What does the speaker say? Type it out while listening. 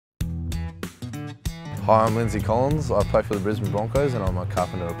Hi, I'm Lindsay. I play for the Brisbane Broncos and I'm a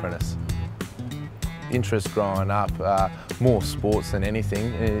carpenter apprentice. Interest growing up, more sports than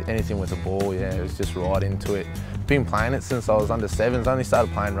anything with a ball, yeah, it was just right into it. Been playing it since I was under 7s, only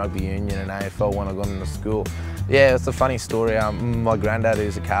started playing rugby union and AFL when I got into school. Yeah, it's a funny story. My granddad,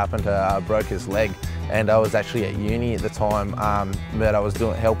 who's a carpenter, broke his leg and I was actually at uni at the time, but I was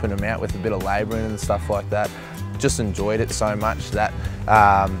helping him out with a bit of labouring and stuff like that. Just enjoyed it so much that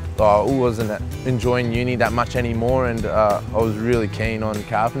I wasn't enjoying uni that much anymore, and I was really keen on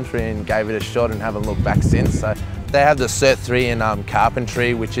carpentry and gave it a shot and haven't looked back since. So they have the Cert 3 in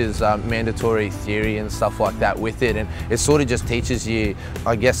carpentry, which is mandatory theory and stuff like that with it, and it sort of just teaches you,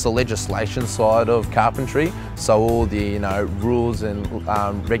 I guess, the legislation side of carpentry. So all the rules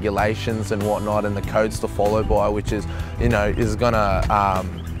and regulations and whatnot, and the codes to follow by, which is is gonna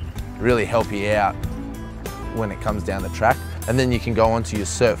really help you out when it comes down the track. And then you can go on to your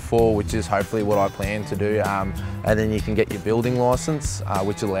Cert 4, which is hopefully what I plan to do, and then you can get your building licence,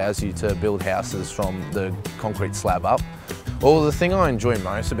 which allows you to build houses from the concrete slab up. Well, the thing I enjoy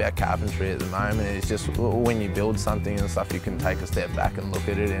most about carpentry at the moment is just when you build something and stuff, you can take a step back and look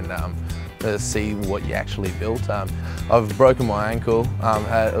at it and see what you actually built. I've broken my ankle,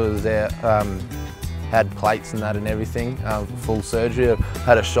 had plates and that and everything, full surgery. I've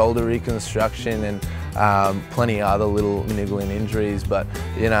had a shoulder reconstruction and plenty of other little niggling injuries, but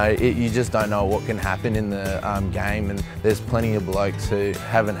you just don't know what can happen in the game, and there's plenty of blokes who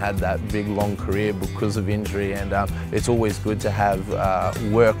haven't had that big long career because of injury, and it's always good to have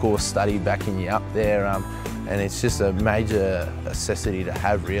work or study backing you up there. And it's just a major necessity to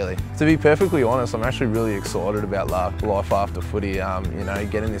have, really. To be perfectly honest, I'm actually really excited about life after footy.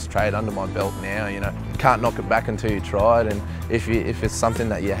 Getting this trade under my belt now, can't knock it back until you try it, and if it's something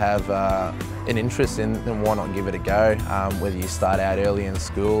that you have an interest in, then why not give it a go? Whether you start out early in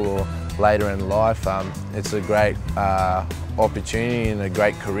school or later in life, it's a great opportunity and a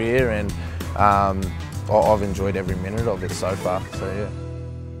great career, and I've enjoyed every minute of it so far, so yeah.